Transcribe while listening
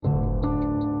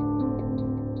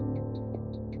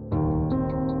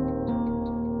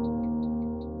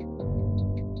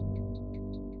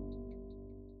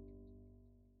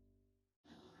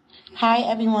Hi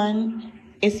everyone,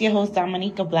 it's your host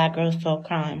Dominica Black Girls Talk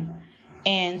Crime,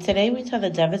 and today we tell the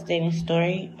devastating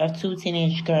story of two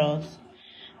teenage girls,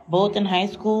 both in high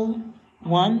school.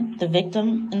 One, the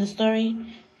victim in the story,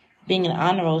 being an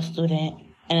honor roll student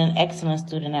and an excellent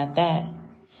student at that,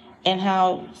 and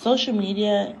how social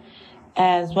media,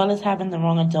 as well as having the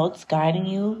wrong adults guiding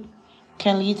you,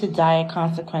 can lead to dire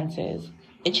consequences.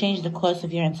 It changed the course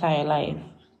of your entire life.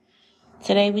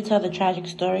 Today we tell the tragic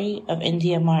story of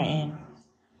Endia Martin.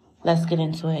 Let's get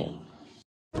into it.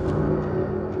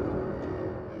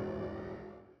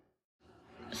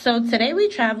 So today we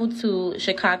traveled to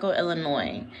Chicago,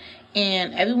 Illinois,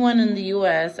 and everyone in the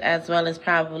U.S., as well as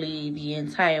probably the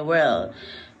entire world,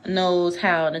 knows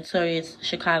how notorious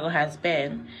Chicago has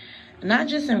been, not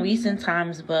just in recent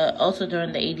times, but also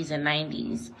during the 80s and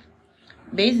 90s.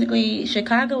 Basically,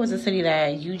 Chicago is a city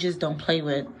that you just don't play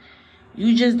with.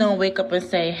 You just don't wake up and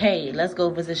say, hey, let's go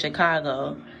visit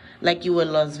Chicago, like you would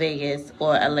Las Vegas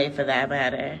or LA for that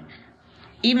matter.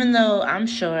 Even though I'm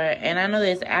sure, and I know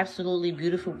there's absolutely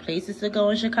beautiful places to go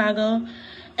in Chicago,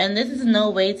 and this is no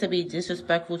way to be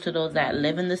disrespectful to those that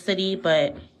live in the city,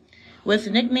 but with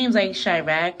nicknames like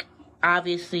Chirac,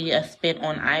 obviously a spit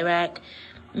on Iraq,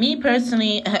 me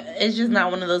personally, it's just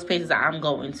not one of those places that I'm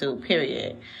going to,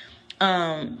 period.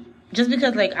 Just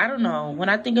because, I don't know, when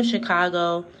I think of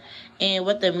Chicago and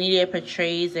what the media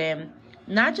portrays, and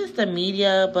not just the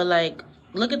media, but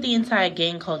look at the entire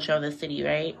gang culture of the city,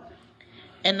 right?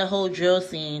 And the whole drill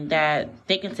scene that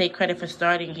they can take credit for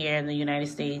starting here in the United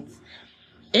States.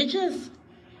 It just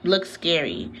looks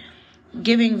scary,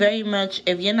 giving very much,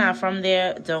 if you're not from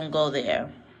there, don't go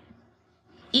there.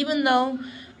 Even though,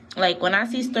 when I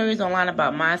see stories online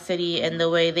about my city and the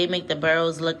way they make the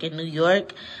boroughs look in New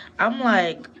York, I'm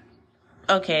like,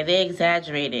 okay, they're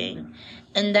exaggerating.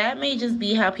 And that may just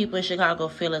be how people in Chicago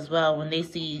feel as well when they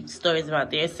see stories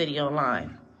about their city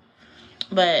online.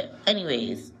 But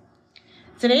anyways,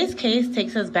 today's case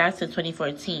takes us back to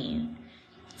 2014.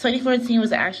 2014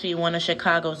 was actually one of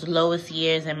Chicago's lowest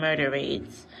years in murder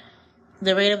rates.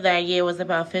 The rate of that year was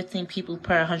about 15 people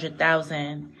per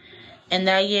 100,000. And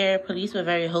that year, police were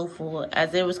very hopeful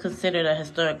as it was considered a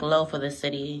historic low for the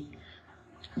city.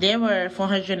 There were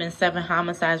 407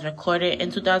 homicides recorded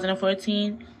in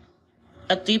 2014,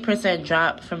 a 3%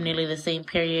 drop from nearly the same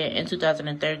period in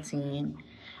 2013,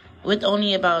 with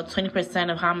only about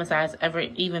 20% of homicides ever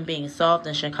even being solved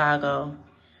in Chicago.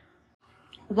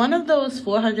 One of those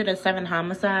 407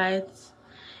 homicides,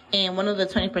 and one of the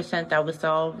 20% that was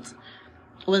solved,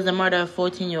 was the murder of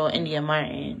 14-year-old Endia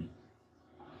Martin.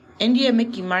 Endia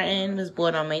Mickey Martin was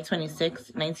born on May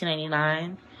 26,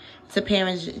 1999, to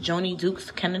parents Joni Dukes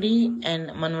Kennedy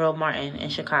and Monroe Martin in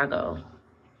Chicago.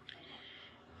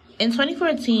 In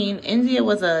 2014, Endia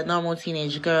was a normal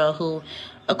teenage girl who,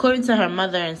 according to her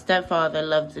mother and stepfather,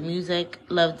 loved the music,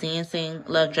 loved dancing,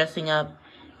 loved dressing up,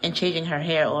 and changing her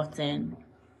hair often.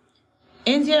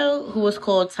 Endia, who was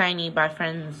called Tiny by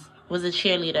friends, was a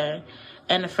cheerleader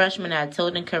and a freshman at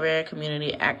Tilden Career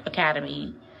Community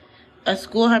Academy, a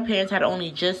school her parents had only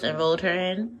just enrolled her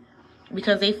in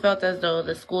because they felt as though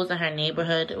the schools in her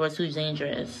neighborhood were too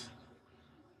dangerous.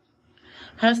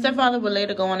 Her stepfather would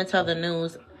later go on to tell the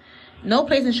news, no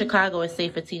place in Chicago is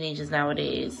safe for teenagers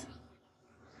nowadays.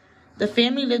 The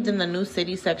family lived in the New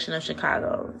City section of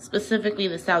Chicago, specifically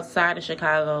the south side of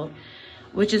Chicago,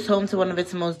 which is home to one of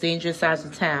its most dangerous sides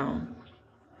of town,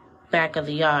 Back of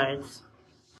the Yards.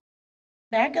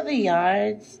 Back of the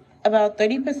Yards, about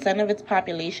 30% of its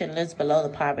population lives below the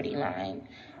poverty line,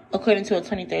 according to a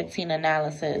 2013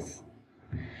 analysis.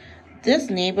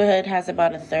 This neighborhood has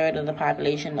about a third of the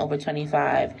population over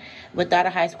 25 without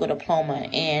a high school diploma,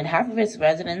 and half of its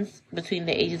residents between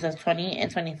the ages of 20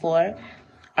 and 24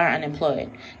 are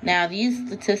unemployed. Now, these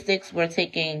statistics were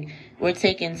taken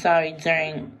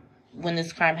during when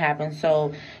this crime happened,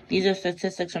 so these are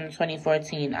statistics from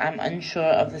 2014. I'm unsure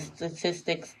of the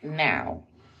statistics now.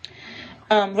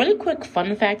 Really quick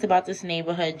fun fact about this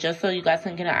neighborhood, just so you guys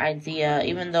can get an idea,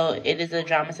 even though it is a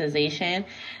dramatization.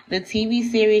 The TV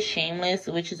series Shameless,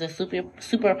 which is a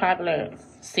super popular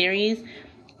series,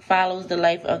 follows the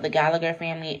life of the Gallagher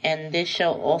family, and this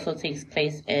show also takes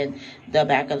place in the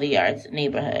Back of the Yards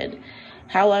neighborhood.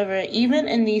 However, even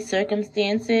in these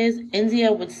circumstances,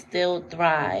 Endia would still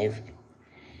thrive.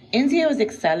 Endia was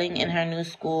excelling in her new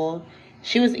school.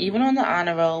 She was even on the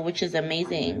honor roll, which is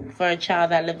amazing for a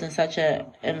child that lived in such an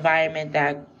environment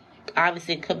that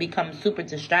obviously could become super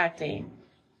distracting.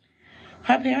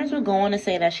 Her parents would go on to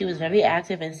say that she was very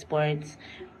active in sports,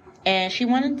 and she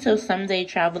wanted to someday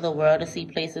travel the world to see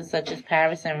places such as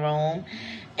Paris and Rome,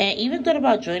 and even thought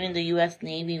about joining the U.S.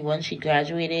 Navy once she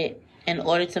graduated, in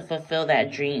order to fulfill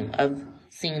that dream of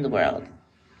seeing the world.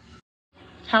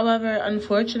 However,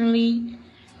 unfortunately,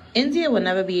 India will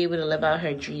never be able to live out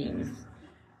her dreams.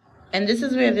 And this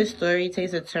is where this story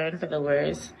takes a turn for the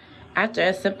worse after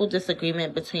a simple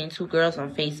disagreement between two girls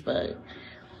on Facebook.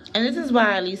 And this is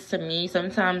why, at least to me,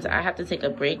 sometimes I have to take a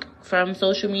break from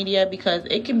social media because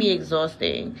it can be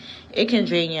exhausting. It can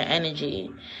drain your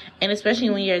energy. And especially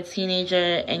when you're a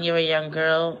teenager and you're a young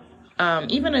girl,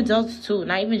 even adults too,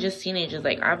 not even just teenagers.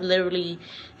 Like, I've literally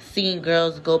seen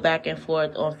girls go back and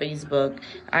forth on Facebook.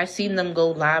 I've seen them go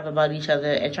live about each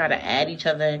other and try to add each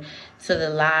other to the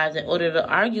lives in order to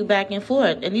argue back and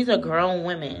forth. And these are grown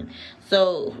women.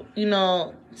 So,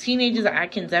 teenagers, I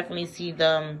can definitely see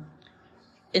them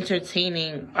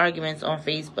entertaining arguments on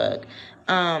Facebook.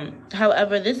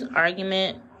 However, this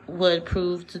argument would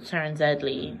prove to turn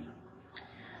deadly.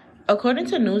 According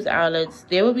to news outlets,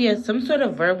 there will be some sort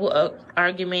of verbal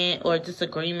argument or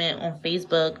disagreement on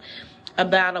Facebook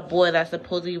about a boy that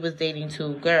supposedly was dating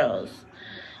two girls.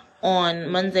 On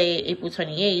Monday, April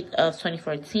 28th of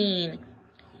 2014,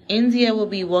 Endia will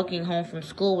be walking home from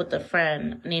school with a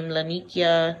friend named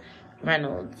Lanikia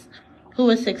Reynolds, who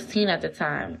was 16 at the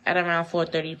time, at around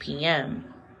 4:30 p.m.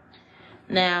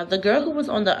 Now, the girl who was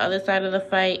on the other side of the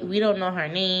fight, we don't know her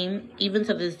name. Even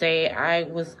to this day, I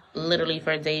was literally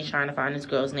for days trying to find this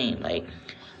girl's name. Like,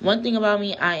 one thing about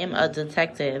me, I am a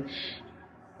detective.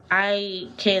 I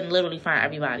can literally find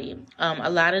everybody. A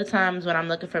lot of times when I'm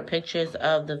looking for pictures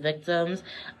of the victims,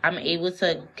 I'm able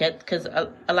to get, because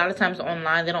a lot of times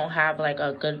online, they don't have like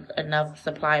a good enough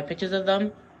supply of pictures of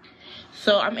them.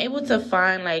 So I'm able to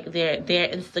find like their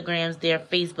Instagrams, their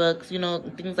Facebooks,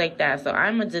 things like that. So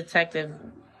I'm a detective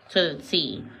to the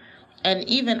T. And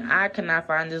even I cannot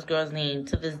find this girl's name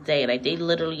to this day. Like, they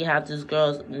literally have this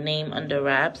girl's name under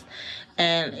wraps.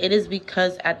 And it is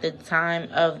because at the time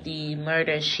of the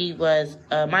murder, she was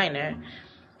a minor.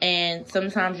 And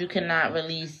sometimes you cannot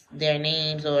release their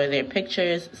names or their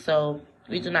pictures. So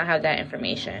we do not have that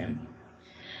information.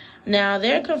 Now,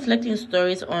 there are conflicting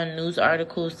stories on news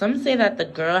articles. Some say that the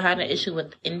girl had an issue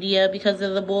with India because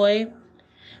of the boy.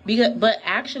 But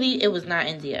actually, it was not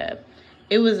India.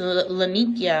 It was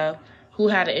Lanikia who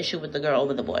had an issue with the girl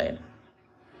over the boy.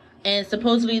 And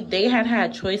supposedly, they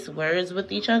had choice words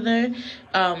with each other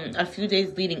a few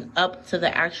days leading up to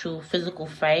the actual physical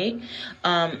fight.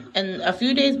 And a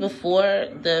few days before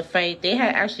the fight, they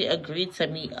had actually agreed to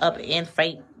meet up and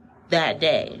fight that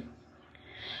day.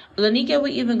 Lanikia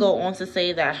would even go on to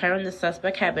say that her and the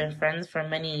suspect had been friends for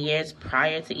many years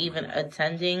prior to even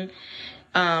attending,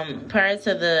 prior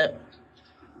to the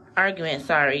argument,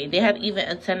 they had even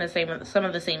attended some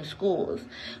of the same schools.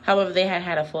 However, they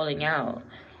had a falling out.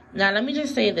 Now, let me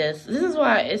just say this. This is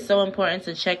why it's so important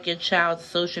to check your child's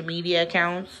social media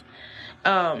accounts.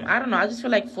 I don't know. I just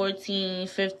feel like 14,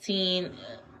 15...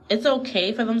 it's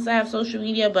okay for them to have social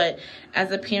media, but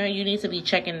as a parent, you need to be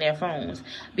checking their phones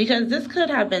because this could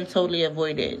have been totally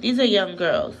avoided. These are young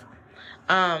girls.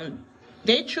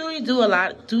 They truly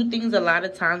do things a lot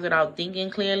of times without thinking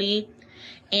clearly.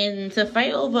 And to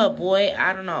fight over a boy,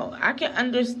 I don't know. I can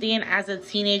understand as a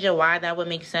teenager why that would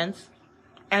make sense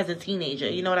as a teenager.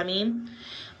 You know what I mean?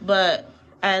 But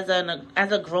as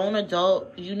a grown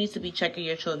adult, you need to be checking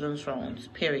your children's phones,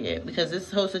 period. Because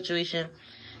this whole situation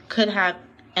could have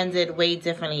ended way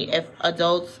differently if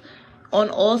adults on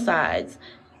all sides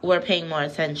were paying more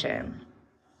attention.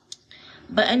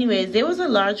 But anyways, there was a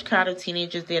large crowd of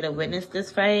teenagers there to witness this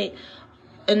fight.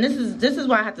 And this is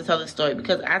why I have to tell this story,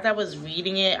 because as I was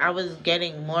reading it, I was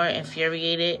getting more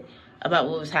infuriated about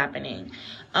what was happening.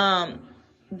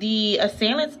 The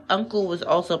assailant's uncle was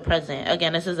also present.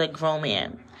 Again, this is a grown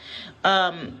man.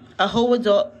 A whole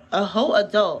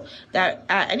adult that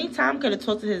at any time could have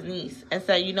talked to his niece and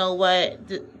said, you know what,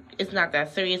 it's not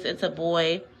that serious, it's a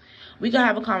boy. We could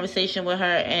have a conversation with her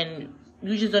and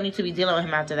you just don't need to be dealing with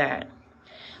him after that.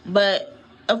 But,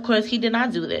 of course, he did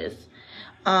not do this.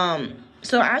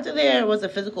 So after there was a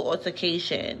physical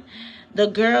altercation, the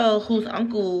girl whose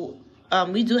uncle,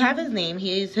 we do have his name.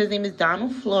 His name is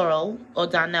Donnell Flora.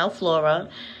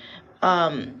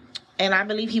 And I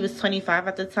believe he was 25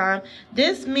 at the time.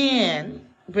 This man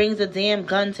brings a damn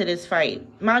gun to this fight.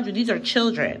 Mind you, these are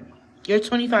children. You're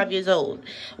 25 years old.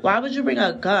 Why would you bring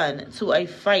a gun to a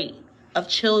fight of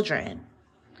children?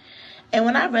 And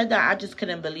when I read that, I just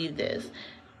couldn't believe this.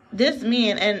 This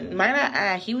man, and might I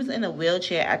add, he was in a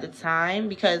wheelchair at the time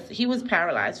because he was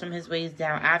paralyzed from his waist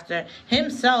down after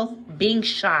himself being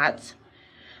shot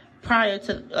prior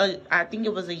to, I think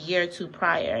it was a year or two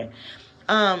prior.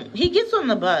 He gets on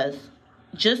the bus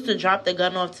just to drop the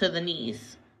gun off to the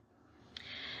niece.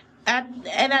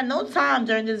 At no time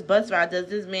during this bus ride does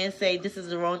this man say this is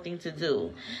the wrong thing to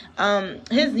do.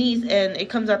 His niece, and it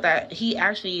comes out that he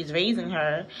actually is raising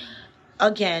her.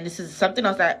 Again, this is something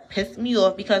else that pissed me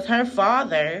off because her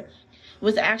father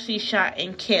was actually shot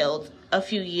and killed a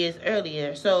few years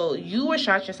earlier. So you were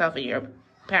shot yourself and you're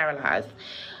paralyzed.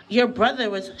 Your brother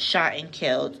was shot and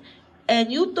killed.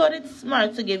 And you thought it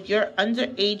smart to give your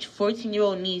underage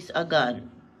 14-year-old niece a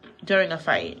gun during a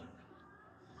fight.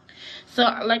 So,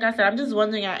 like I said, I'm just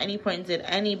wondering at any point did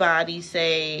anybody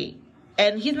say,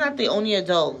 and he's not the only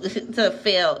adult to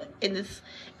fail in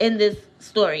this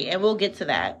story, and we'll get to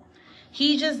that.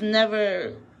 He just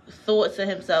never thought to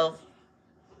himself,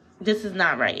 this is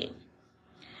not right.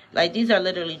 Like, these are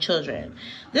literally children.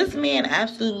 This man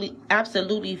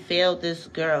absolutely failed this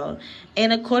girl.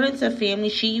 And according to family,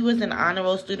 she was an honor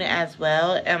roll student as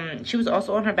well. She was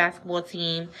also on her basketball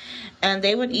team. And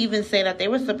they would even say that they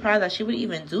were surprised that she would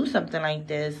even do something like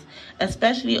this,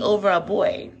 especially over a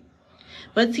boy.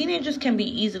 But teenagers can be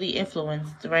easily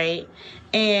influenced, right?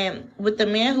 And with the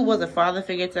man who was a father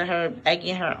figure to her,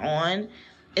 egging her on,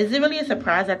 is it really a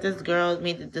surprise that this girl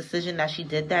made the decision that she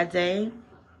did that day?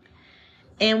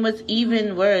 And what's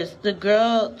even worse, the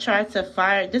girl tried to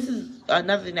fire. This is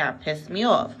another thing that pissed me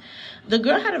off. The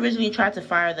girl had originally tried to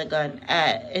fire the gun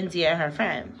at Endia and her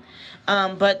friend.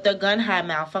 But the gun had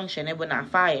malfunctioned. It would not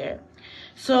fire.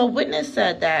 So a witness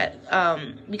said that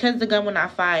because the gun would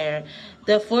not fire,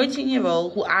 the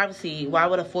 14-year-old, who obviously, why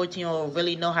would a 14-year-old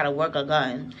really know how to work a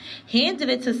gun, handed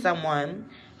it to someone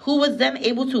who was then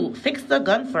able to fix the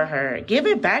gun for her, give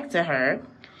it back to her,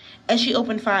 and she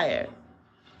opened fire.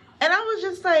 And I was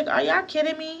just like, are y'all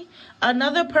kidding me?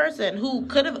 Another person who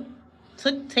could have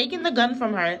taken the gun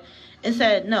from her and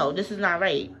said, no, this is not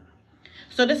right.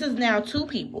 So this is now two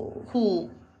people who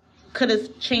could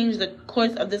have changed the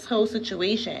course of this whole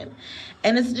situation.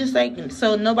 And it's just like,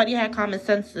 so nobody had common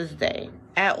sense this day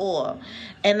at all.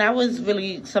 And that was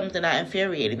really something that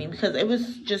infuriated me because it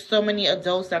was just so many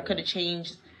adults that could have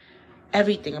changed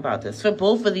everything about this for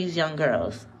both of these young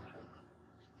girls.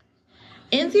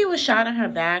 Endia was shot in her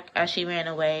back as she ran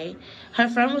away. Her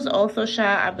friend was also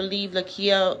shot. I believe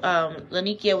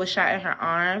Lanikia was shot in her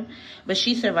arm, but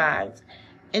she survived.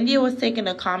 Endia was taken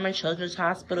to Commerce Children's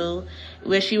Hospital,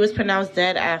 where she was pronounced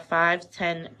dead at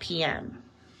 5:10 p.m.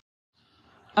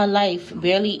 A life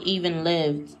barely even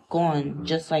lived, gone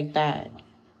just like that.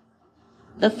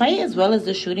 The fight as well as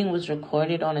the shooting was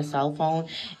recorded on a cell phone,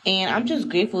 and I'm just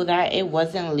grateful that it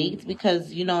wasn't leaked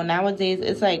because, you know, nowadays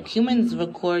it's like humans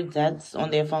record deaths on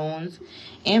their phones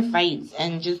and fights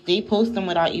and just they post them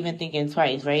without even thinking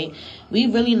twice, right? We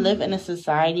really live in a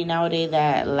society nowadays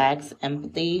that lacks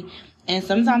empathy, and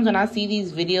sometimes when I see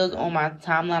these videos on my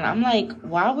timeline, I'm like,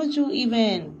 why would you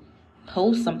even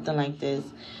post something like this?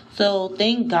 So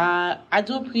thank God. I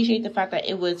do appreciate the fact that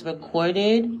it was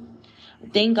recorded.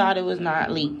 Thank God it was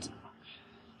not leaked.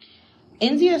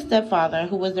 Endia's stepfather,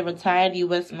 who was a retired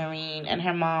U.S. Marine, and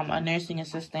her mom, a nursing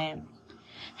assistant,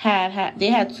 they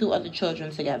had two other children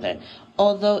together.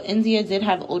 Although Endia did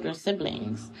have older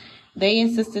siblings, they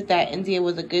insisted that Endia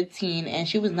was a good teen and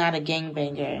she was not a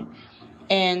gangbanger.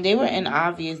 And they were in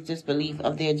obvious disbelief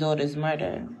of their daughter's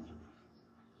murder.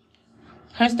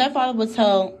 Her stepfather would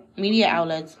tell media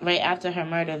outlets right after her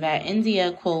murder that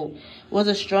Endia, quote, was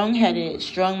a strong-headed,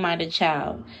 strong-minded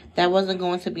child that wasn't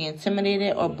going to be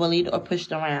intimidated or bullied or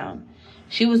pushed around.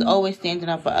 She was always standing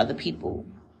up for other people.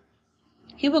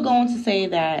 He would go on to say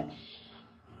that,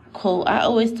 quote, I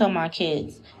always tell my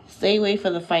kids, stay away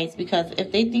from the fights because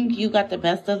if they think you got the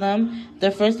best of them,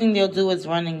 the first thing they'll do is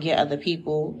run and get other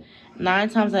people. 9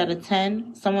 times out of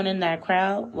 10, someone in that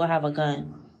crowd will have a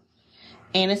gun.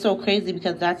 And it's so crazy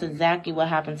because that's exactly what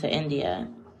happened to Endia.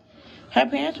 Her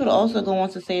parents would also go on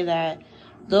to say that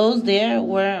those there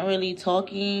weren't really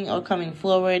talking or coming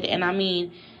forward. And I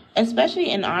mean, especially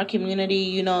in our community,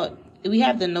 you know, we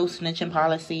have the no snitching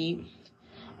policy.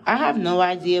 I have no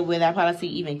idea where that policy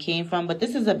even came from, but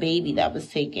this is a baby that was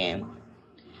taken.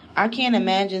 I can't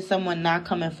imagine someone not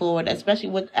coming forward, especially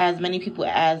with as many people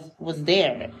as was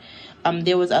there.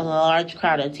 There was a large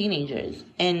crowd of teenagers,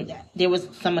 and there was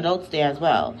some adults there as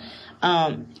well.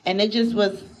 And it just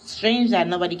was strange that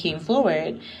nobody came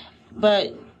forward.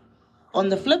 But on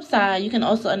the flip side, you can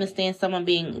also understand someone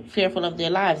being fearful of their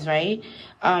lives, right?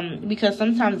 Because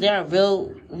sometimes there are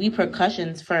real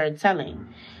repercussions for telling.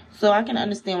 So I can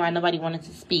understand why nobody wanted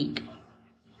to speak.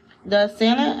 The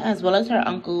assailant, as well as her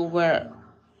uncle, were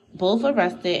both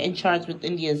arrested and charged with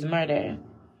Endia's murder.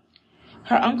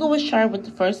 Her uncle was charged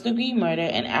with first-degree murder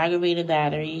and aggravated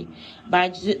battery by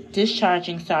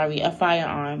discharging a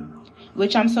firearm,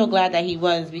 which I'm so glad that he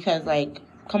was because, like,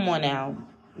 come on now.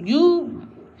 You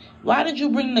Why did you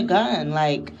bring the gun?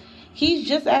 Like, he's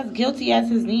just as guilty as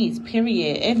his niece,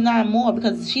 period, if not more,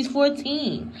 because she's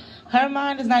 14. Her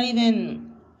mind is not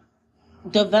even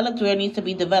developed where it needs to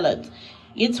be developed.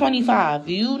 You're 25.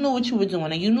 You knew what you were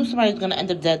doing, and you knew somebody was going to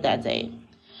end up dead that day.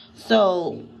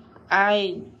 So,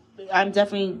 I'm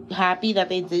definitely happy that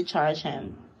they did charge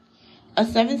him. A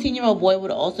 17-year-old boy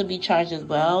would also be charged as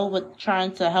well with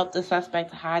trying to help the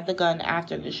suspect hide the gun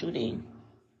after the shooting.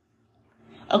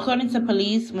 According to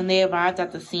police, when they arrived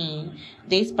at the scene,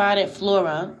 they spotted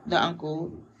Flora, the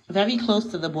uncle, very close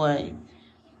to the boy.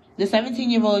 The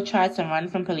 17-year-old tried to run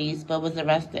from police but was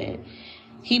arrested.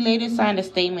 He later signed a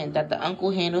statement that the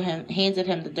uncle handed him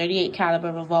the .38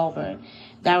 caliber revolver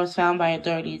that was found by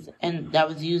authorities and that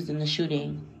was used in the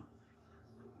shooting.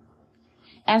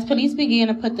 As police began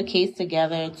to put the case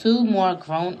together, 2 more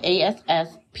grown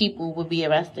ASS people would be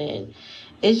arrested.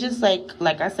 It's just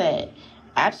like I said,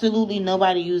 absolutely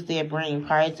nobody used their brain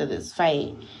prior to this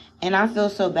fight. And I feel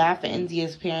so bad for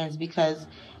Endia's parents because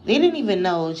they didn't even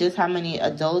know just how many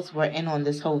adults were in on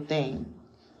this whole thing.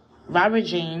 Robert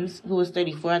James, who was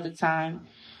 34 at the time,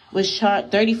 was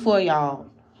charged, 34 y'all,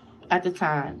 at the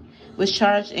time, was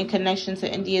charged in connection to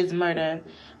Endia's murder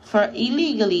for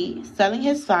illegally selling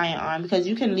his firearm, because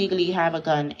you can legally have a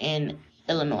gun in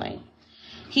Illinois.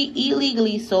 He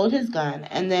illegally sold his gun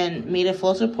and then made a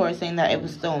false report saying that it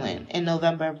was stolen in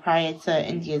November prior to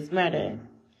Endia's murder.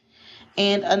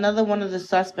 And another one of the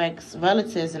suspects'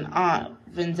 relatives and aunt,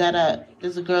 Vendetta,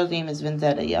 this girl's name is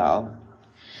Vendetta, y'all.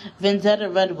 Vendetta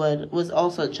Redwood was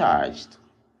also charged.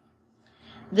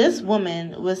 This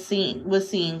woman was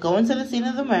seen going to the scene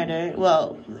of the murder.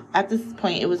 Well, at this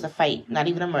point, it was a fight, not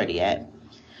even a murder yet.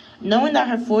 Knowing that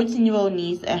her 14-year-old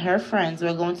niece and her friends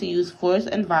were going to use force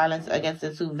and violence against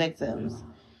the 2 victims.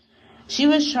 She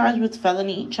was charged with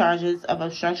felony charges of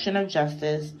obstruction of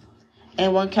justice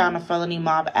and 1 count of felony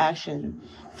mob action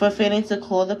for failing to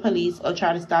call the police or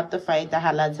try to stop the fight that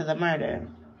had led to the murder.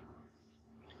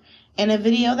 In a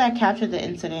video that captured the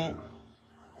incident,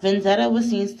 Vendetta was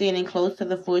seen standing close to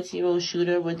the 14-year-old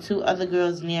shooter with 2 other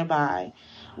girls nearby,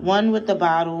 one with a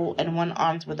bottle and one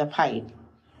armed with a pipe.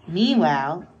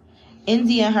 Meanwhile,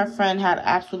 Endia and her friend had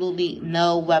absolutely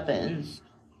no weapons.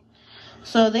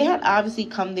 So they had obviously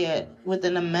come there with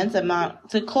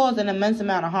to cause an immense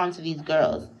amount of harm to these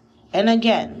girls. And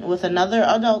again, with another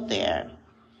adult there,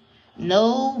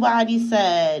 nobody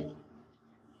said,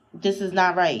 this is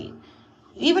not right.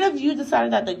 Even if you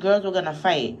decided that the girls were going to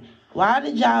fight, why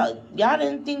did y'all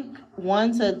didn't think,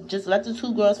 one, to just let the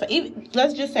 2 girls fight?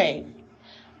 Let's just say,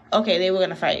 okay, they were going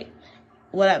to fight.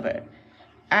 Whatever.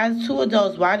 As 2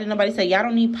 adults, why did nobody say, y'all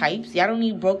don't need pipes, y'all don't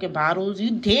need broken bottles,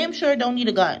 you damn sure don't need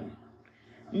a gun?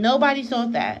 Nobody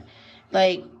thought that.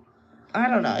 Like, I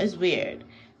don't know, it's weird.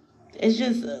 It's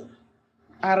just,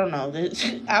 I don't know.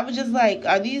 I was just like,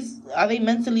 are they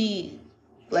mentally,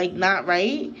 like, not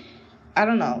right? I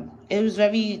don't know. It was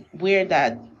very weird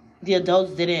that the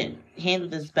adults didn't handle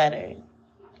this better.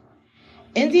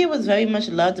 Endia was very much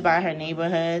loved by her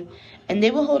neighborhood, and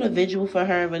they would hold a vigil for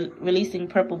her, releasing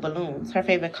purple balloons, her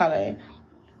favorite color,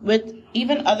 with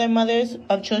even other mothers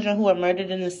of children who were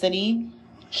murdered in the city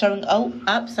showing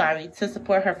up to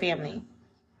support her family.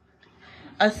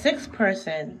 A 6th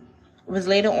person was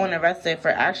later on arrested for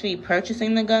actually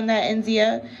purchasing the gun that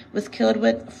Endia was killed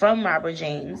with from Robert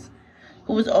James,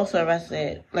 who was also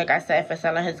arrested, like I said, for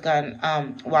selling his gun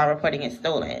while reporting it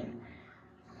stolen.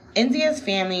 Endia's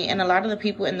family and a lot of the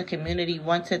people in the community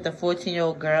wanted the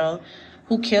 14-year-old girl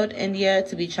who killed Endia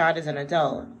to be tried as an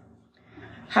adult.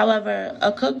 However,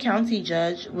 a Cook County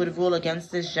judge would rule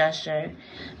against this gesture,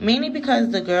 mainly because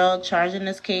the girl charged in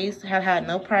this case had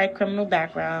no prior criminal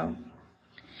background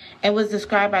and was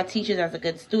described by teachers as a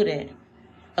good student,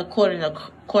 according to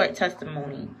court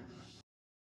testimony.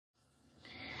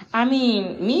 I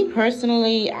mean, me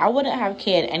personally, I wouldn't have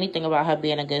cared anything about her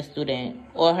being a good student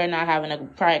or her not having a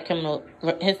prior criminal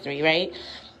history, right?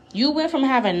 You went from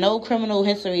having no criminal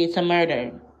history to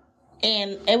murder.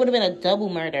 And it would have been a double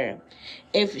murder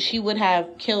if she would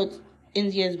have killed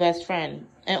Endia's best friend.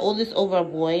 And all this over a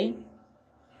boy.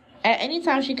 At any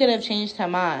time, she could have changed her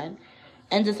mind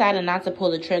and decided not to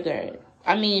pull the trigger.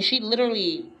 I mean, she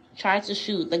literally tried to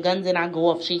shoot. The gun did not go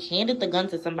off. She handed the gun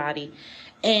to somebody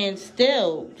and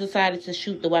still decided to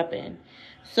shoot the weapon.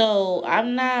 So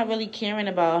I'm not really caring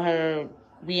about her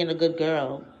being a good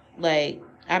girl. Like,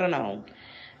 I don't know.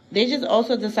 They just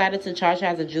also decided to charge her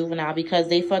as a juvenile because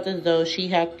they felt as though she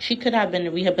could have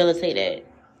been rehabilitated.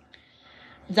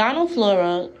 Donald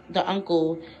Flora, the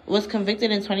uncle, was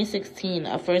convicted in 2016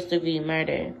 of first-degree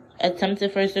murder,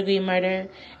 attempted first-degree murder,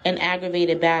 and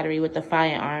aggravated battery with a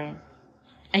firearm.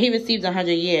 And he received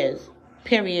 100 years.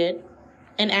 period,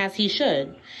 and as he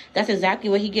should. That's exactly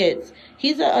what he gets.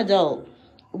 He's an adult.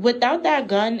 Without that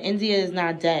gun, India is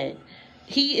not dead.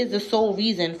 He is the sole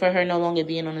reason for her no longer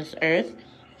being on this earth,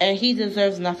 and he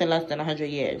deserves nothing less than 100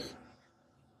 years.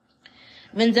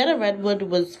 Vendetta Redwood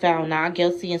was found not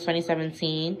guilty in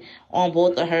 2017 on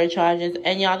both of her charges.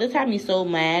 And y'all, this had me so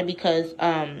mad because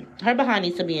her behind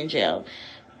needs to be in jail.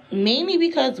 Mainly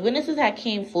because witnesses had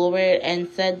came forward and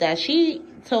said that she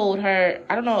told her,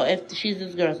 I don't know if she's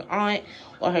this girl's aunt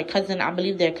or her cousin, I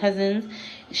believe they're cousins.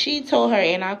 She told her,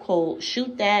 and I quote,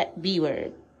 "Shoot that B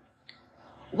word."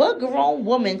 What grown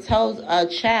woman tells a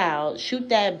child, "Shoot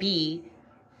that B,"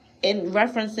 in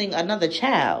referencing another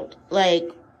child? Like,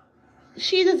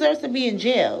 she deserves to be in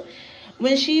jail.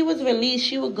 When she was released,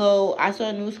 she would go, I saw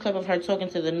a news clip of her talking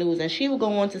to the news, and she would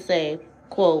go on to say,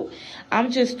 quote, "I'm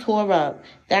just tore up.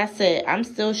 That's it. I'm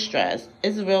still stressed.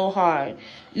 It's real hard.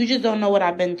 You just don't know what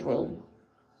I've been through."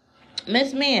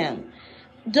 Miss Ma'am,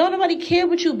 don't nobody care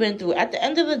what you've been through. At the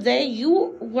end of the day,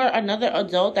 you were another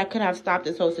adult that could have stopped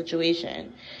this whole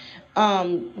situation.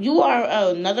 You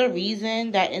are another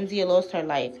reason that India lost her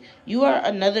life. You are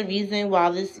another reason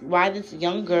why this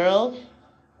young girl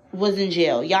was in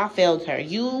jail. Y'all failed her.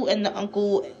 You and the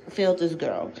uncle failed this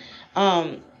girl.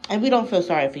 And we don't feel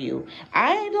sorry for you.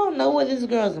 I don't know where this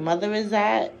girl's mother is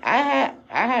at. I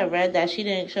had read that she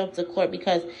didn't show up to court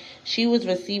because she was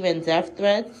receiving death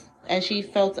threats and she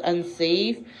felt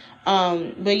unsafe.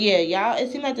 But yeah, y'all,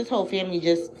 it seemed like this whole family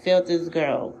just failed this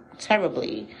girl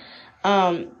terribly.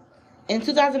 In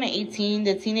 2018,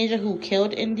 the teenager who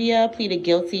killed India pleaded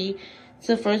guilty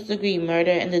to first-degree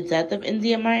murder in the death of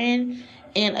India Martin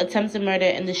and attempted murder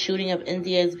in the shooting of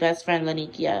India's best friend,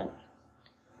 Lanikia.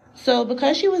 So,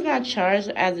 because she was charged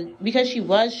as a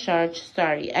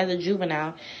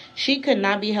juvenile, she could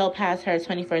not be held past her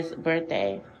 21st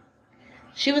birthday.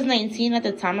 She was 19 at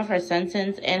the time of her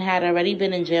sentence and had already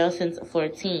been in jail since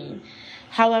 14.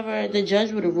 However, the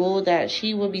judge would rule that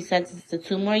she would be sentenced to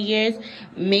 2 more years,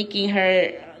 making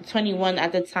her 21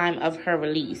 at the time of her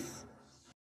release.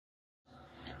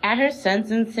 At her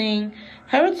sentencing,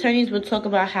 her attorneys would talk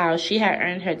about how she had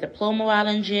earned her diploma while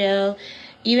in jail,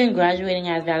 even graduating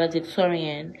as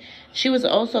valedictorian. She was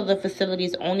also the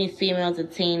facility's only female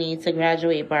detainee to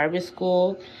graduate barber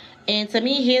school. And to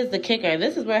me, here's the kicker.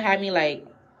 This is where it had me like,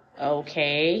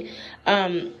 okay.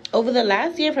 Over the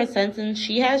last year of her sentence,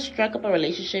 she has struck up a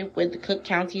relationship with Cook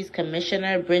County's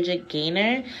Commissioner Bridget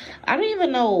Gaynor. I don't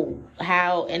even know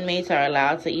how inmates are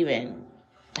allowed to even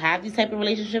have these type of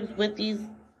relationships with these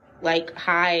like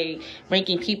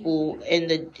high-ranking people in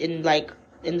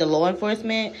the law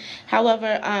enforcement.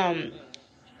 However,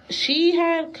 she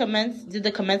did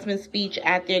the commencement speech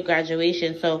at their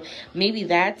graduation, so maybe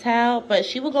that's how. But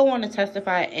she will go on to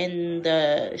testify in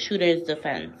the shooter's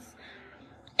defense.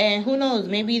 And who knows,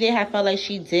 maybe they have felt like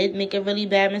she did make a really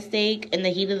bad mistake in the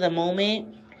heat of the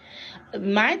moment.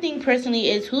 My thing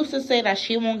personally is, who's to say that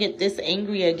she won't get this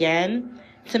angry again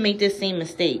to make this same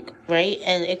mistake, right?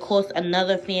 And it costs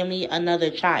another family, another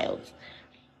child.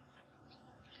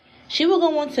 She will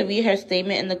go on to read her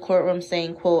statement in the courtroom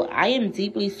saying, quote, "I am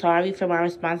deeply sorry for my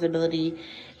responsibility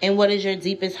and what is your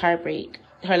deepest heartbreak,"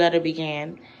 her letter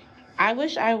began. "I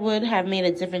wish I would have made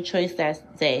a different choice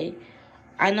that day.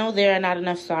 I know there are not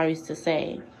enough sorries to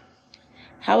say."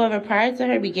 However, prior to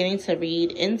her beginning to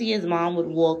read, India's mom would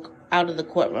walk out of the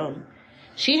courtroom.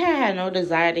 She had no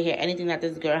desire to hear anything that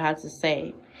this girl had to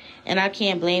say, and I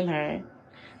can't blame her.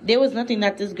 There was nothing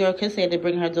that this girl could say to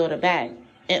bring her daughter back.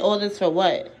 And all this for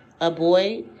what? A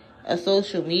boy? A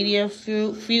social media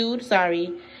feud?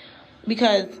 Sorry.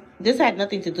 Because this had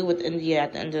nothing to do with India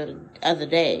at the end of the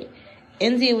day.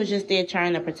 India was just there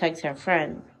trying to protect her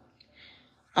friend.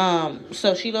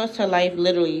 So she lost her life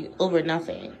literally over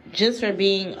nothing, just for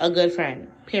being a good friend,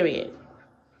 period.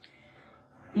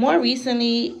 More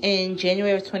recently, in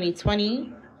January of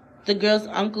 2020, the girl's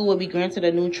uncle would be granted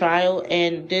a new trial,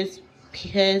 and this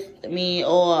pissed me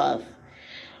off.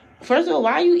 First of all,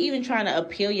 why are you even trying to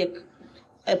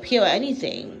appeal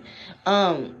anything?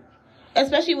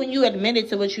 Especially when you admitted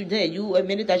to what you did. You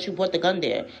admitted that you brought the gun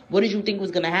there. What did you think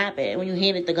was going to happen when you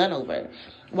handed the gun over?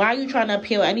 Why are you trying to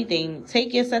appeal anything?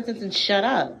 Take your sentence and shut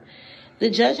up. The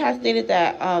judge has stated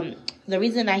that the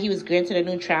reason that he was granted a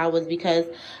new trial was because,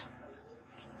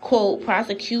 quote,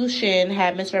 prosecution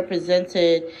had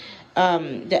misrepresented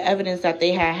the evidence that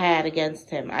they had against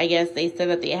him. I guess they said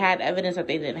that they had evidence that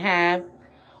they didn't have,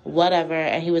 whatever,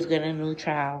 and he was getting a new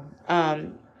trial.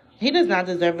 He does not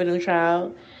deserve a new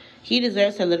trial. He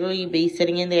deserves to literally be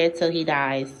sitting in there till he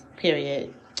dies,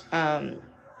 period.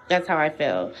 That's how I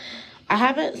feel. I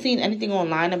haven't seen anything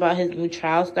online about his new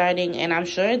trial starting, and I'm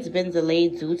sure it's been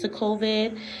delayed due to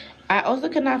COVID. I also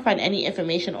could not find any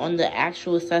information on the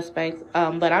actual suspect,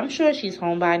 but I'm sure she's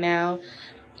home by now,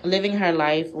 living her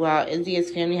life while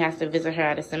India's family has to visit her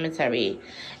at a cemetery.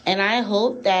 And I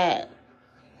hope that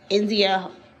India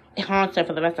haunts her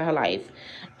for the rest of her life,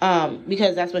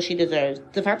 because that's what she deserves.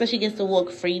 The fact that she gets to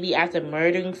walk freely after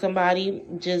murdering somebody,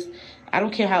 just, I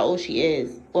don't care how old she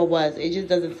is or was, it just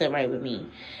doesn't sit right with me.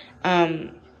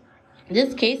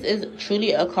 This case is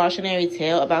truly a cautionary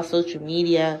tale about social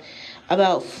media,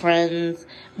 about friends,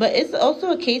 but it's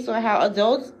also a case on how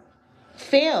adults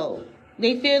fail.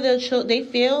 They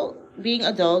fail being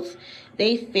adults.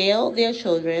 They fail their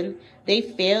children. They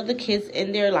fail the kids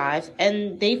in their lives,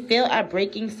 and they fail at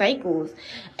breaking cycles.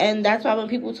 And that's why when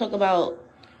people talk about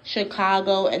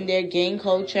Chicago and their gang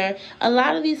culture, a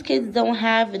lot of these kids don't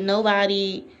have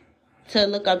nobody to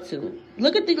look up to.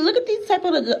 Look at these type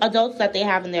of adults that they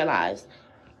have in their lives.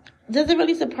 Does it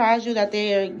really surprise you that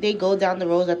they go down the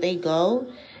roads that they go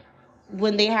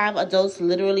when they have adults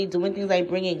literally doing things like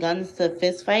bringing guns to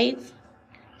fist fights?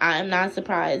 I am not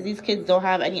surprised. These kids don't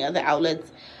have any other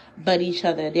outlets but each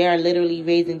other. They are literally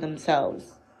raising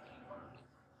themselves.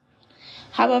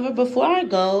 However, before I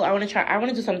go, I want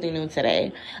to do something new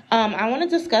today. I want to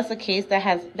discuss a case that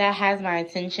has my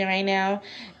attention right now,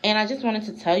 and I just wanted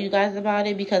to tell you guys about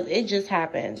it because it just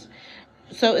happened.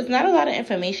 So it's not a lot of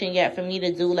information yet for me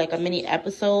to do like a mini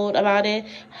episode about it.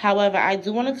 However, I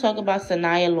do want to talk about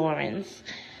Sanaya Lawrence.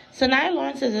 Sanaya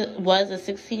Lawrence was a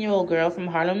 16-year-old girl from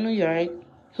Harlem, New York,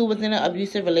 who was in an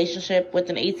abusive relationship with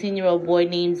an 18-year-old boy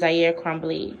named Zaire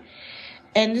Crumbly.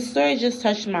 And this story just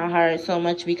touched my heart so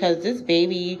much because this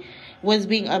baby was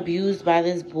being abused by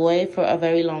this boy for a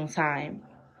very long time.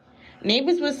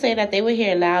 Neighbors would say that they would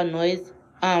hear loud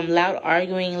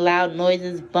arguing, loud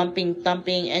noises, bumping,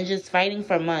 thumping, and just fighting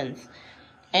for months.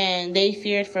 And they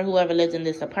feared for whoever lived in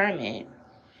this apartment.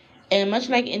 And much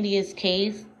like India's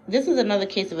case, this is another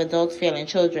case of adults failing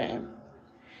children.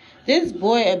 This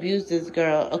boy abused this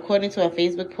girl, according to a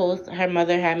Facebook post her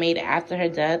mother had made after her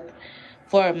death,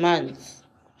 for months.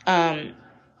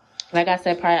 Like I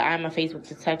said prior, I'm a Facebook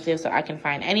detective, so I can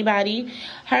find anybody.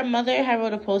 Her mother had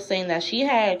wrote a post saying that she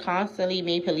had constantly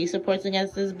made police reports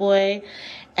against this boy,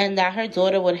 and that her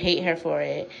daughter would hate her for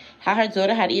it. How her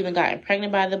daughter had even gotten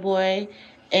pregnant by the boy,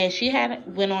 and she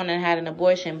had went on and had an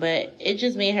abortion, but it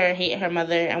just made her hate her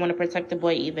mother and want to protect the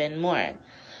boy even more.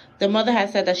 The mother had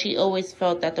said that she always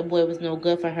felt that the boy was no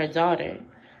good for her daughter.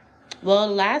 Well,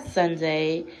 last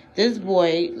Sunday, this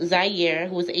boy, Zaire,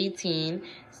 who was 18,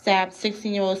 stabbed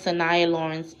 16-year-old Sanaya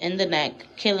Lawrence in the neck,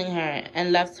 killing her,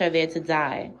 and left her there to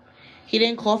die. He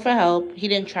didn't call for help. He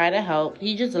didn't try to help.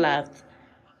 He just left.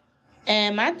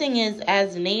 And my thing is,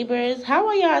 as neighbors, how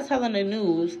are y'all telling the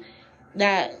news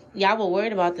that y'all were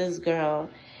worried about this girl,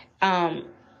 and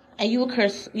you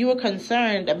were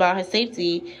concerned about her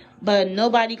safety, but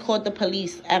nobody called the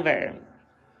police ever?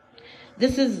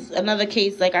 This is another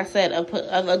case, like I said,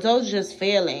 of adults just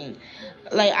failing.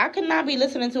 Like, I could not be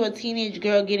listening to a teenage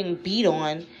girl getting beat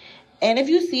on. And if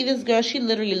you see this girl, she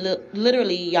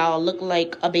literally, y'all, look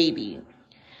like a baby.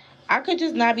 I could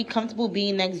just not be comfortable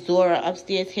being next door or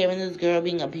upstairs hearing this girl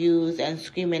being abused and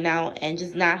screaming out and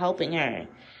just not helping her.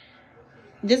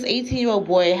 This 18-year-old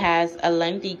boy has a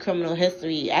lengthy criminal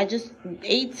history. At just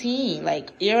 18,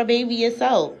 like, you're a baby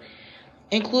yourself,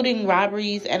 including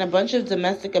robberies and a bunch of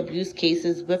domestic abuse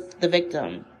cases with the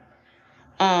victim.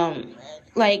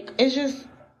 It's just,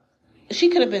 she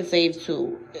could have been saved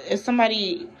too. If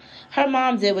her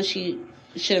mom did what she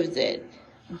should have did.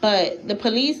 But the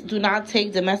police do not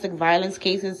take domestic violence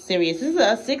cases serious. This is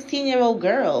a 16-year-old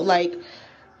girl. Like,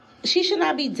 she should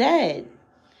not be dead.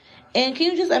 And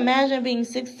can you just imagine being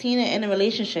 16 and in a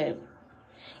relationship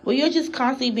where you're just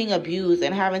constantly being abused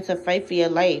and having to fight for your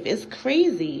life? It's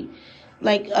crazy.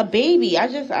 Like a baby. I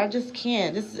just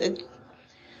can't.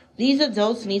 These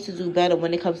adults need to do better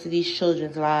when it comes to these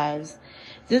children's lives.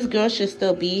 This girl should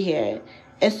still be here.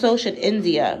 And so should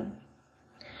Endia.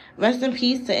 Rest in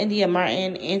peace to Endia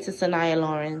Martin and to Sanaya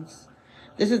Lawrence.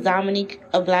 This is Dominique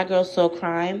of Black Girls Soul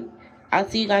Crime. I'll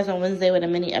see you guys on Wednesday with a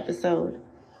mini episode.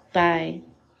 Bye.